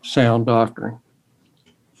believers sound doctrine.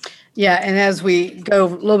 Yeah, and as we go a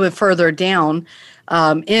little bit further down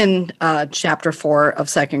in chapter 4 of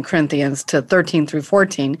 2 Corinthians to 13 through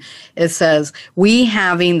 14, it says, "We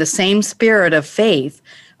having the same spirit of faith,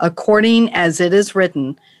 according as it is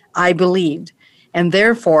written, I believed, and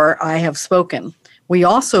therefore I have spoken. We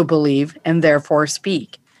also believe, and therefore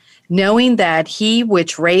speak, knowing that he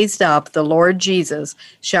which raised up the Lord Jesus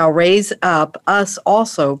shall raise up us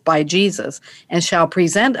also by Jesus, and shall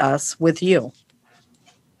present us with you."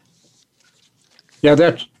 Yeah,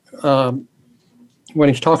 that's when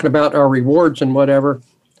he's talking about our rewards and whatever.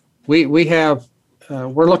 We have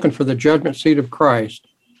we're looking for the judgment seat of Christ,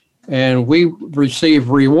 and we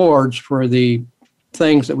receive rewards for the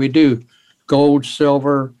things that we do: gold,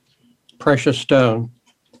 silver, precious stone,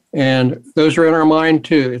 and those are in our mind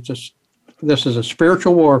too. This is a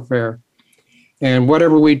spiritual warfare, and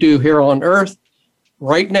whatever we do here on earth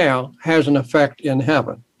right now has an effect in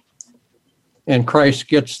heaven, and Christ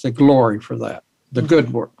gets the glory for that. The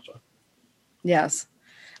good works. Yes.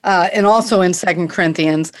 And also in 2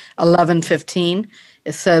 Corinthians 11:15,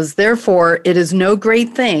 it says, "Therefore it is no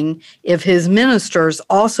great thing if his ministers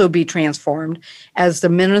also be transformed as the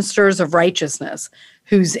ministers of righteousness,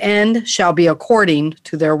 whose end shall be according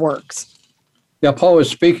to their works." Yeah, Paul is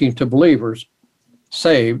speaking to believers,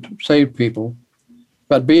 saved people,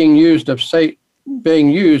 but being used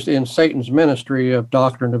in Satan's ministry of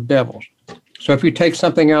doctrine of devils. So if you take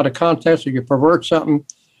something out of context or you pervert something,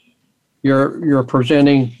 you're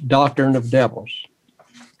presenting doctrine of devils.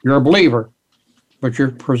 You're a believer, but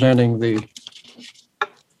you're presenting the...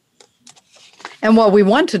 And what we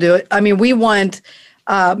want to do, we want,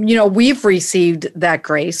 we've received that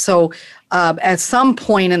grace. So at some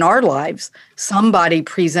point in our lives, somebody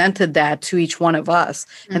presented that to each one of us.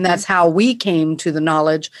 Mm-hmm. And that's how we came to the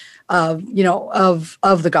knowledge of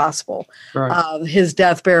the gospel, right. His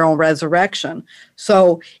death, burial, and resurrection.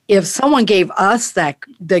 So if someone gave us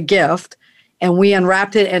the gift and we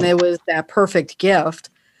unwrapped it and it was that perfect gift,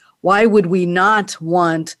 why would we not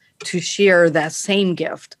want to share that same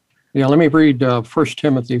gift? Yeah, let me read 1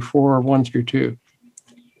 Timothy 4:1-2.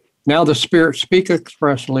 "Now the Spirit speaketh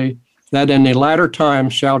expressly that in the latter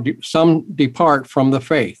times shall some depart from the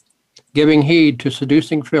faith, giving heed to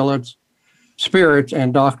seducing spirits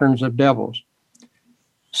and doctrines of devils,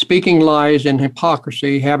 speaking lies in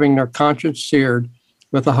hypocrisy, having their conscience seared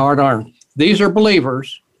with a hard iron." These are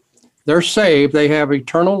believers. They're saved. They have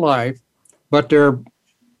eternal life, but they're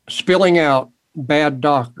spilling out bad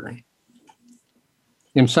doctrine.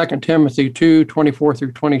 In 2 Timothy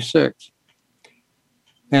 2:24-26,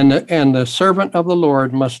 and the servant of the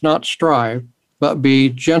Lord must not strive, but be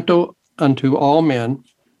gentle unto all men,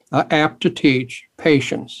 apt to teach,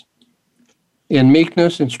 patience, in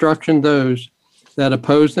meekness instruction those that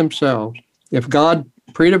oppose themselves, if God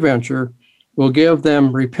peradventure will give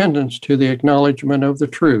them repentance to the acknowledgement of the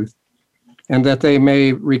truth, and that they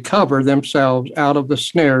may recover themselves out of the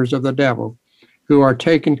snares of the devil, who are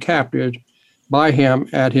taken captive by him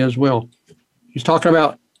at his will. He's talking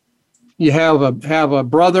about you have a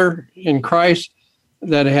brother in Christ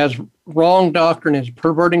that has wrong doctrine, is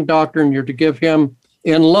perverting doctrine. You're to give him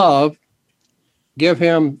in love, give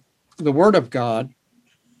him the Word of God,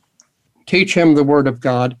 teach him the Word of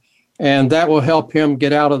God, and that will help him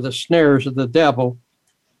get out of the snares of the devil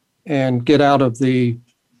and get out of the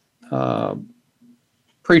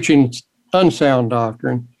preaching unsound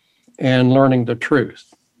doctrine and learning the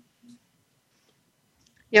truth.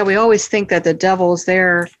 Yeah, we always think that the devil's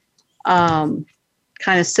there kind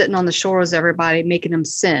of sitting on the shores of everybody, making them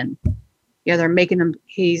sin. Yeah,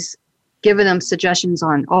 he's giving them suggestions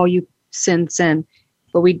on, oh, you sin.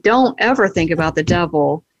 But we don't ever think about the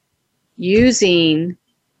devil using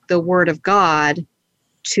the Word of God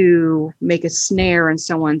to make a snare in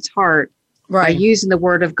someone's heart, right, by using the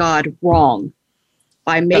Word of God wrong,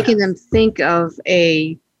 by making them think of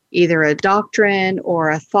either a doctrine or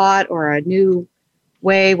a thought or a new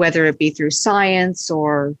way, whether it be through science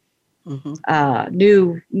or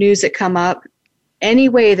new news that come up, any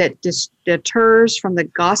way that deters from the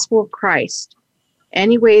gospel of Christ,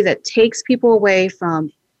 any way that takes people away from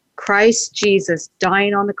Christ Jesus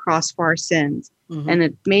dying on the cross for our sins and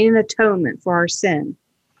it made an atonement for our sin.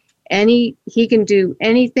 He can do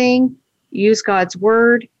anything, use God's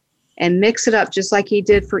word and mix it up just like he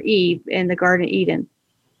did for Eve in the Garden of Eden.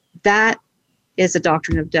 That is a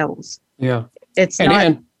doctrine of devils. Yeah. It's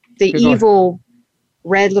not the evil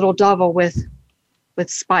red little devil with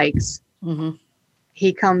spikes. Mm-hmm.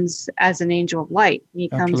 He comes as an angel of light. He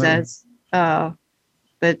comes as, but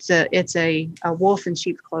it's a wolf in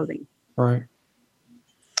sheep's clothing. Right.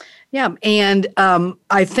 Yeah, and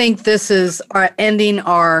I think this is ending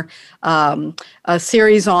our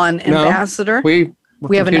series on Ambassador. We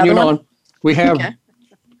have another one. We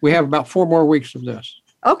have about 4 more weeks of this.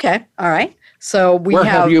 Okay, all right. So Where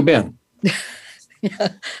have you been?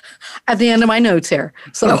 At the end of my notes here.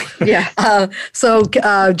 So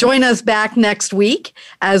join us back next week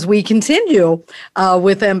as we continue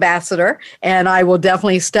with Ambassador, and I will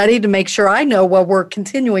definitely study to make sure I know what we're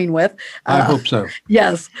continuing with. I hope so.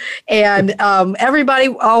 Yes. And everybody,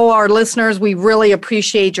 all our listeners, we really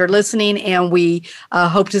appreciate your listening, and we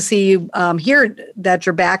hope to see you here, that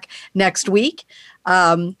you're back next week.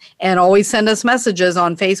 And always send us messages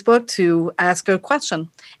on Facebook to ask a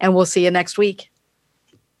question, and we'll see you next week.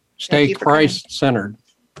 Stay Christ-centered.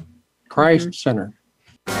 Christ-centered.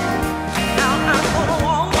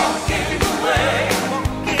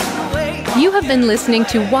 You have been listening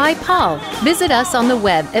to Why Paul. Visit us on the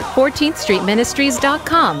web at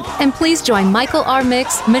 14thstreetministries.com. And please join Michael R.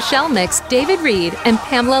 Mix, Michelle Mix, David Reed, and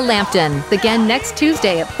Pamela Lampton again next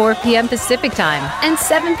Tuesday at 4 p.m. Pacific Time and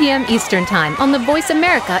 7 p.m. Eastern Time on the Voice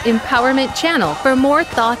America Empowerment Channel for more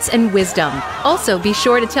thoughts and wisdom. Also, be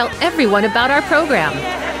sure to tell everyone about our program.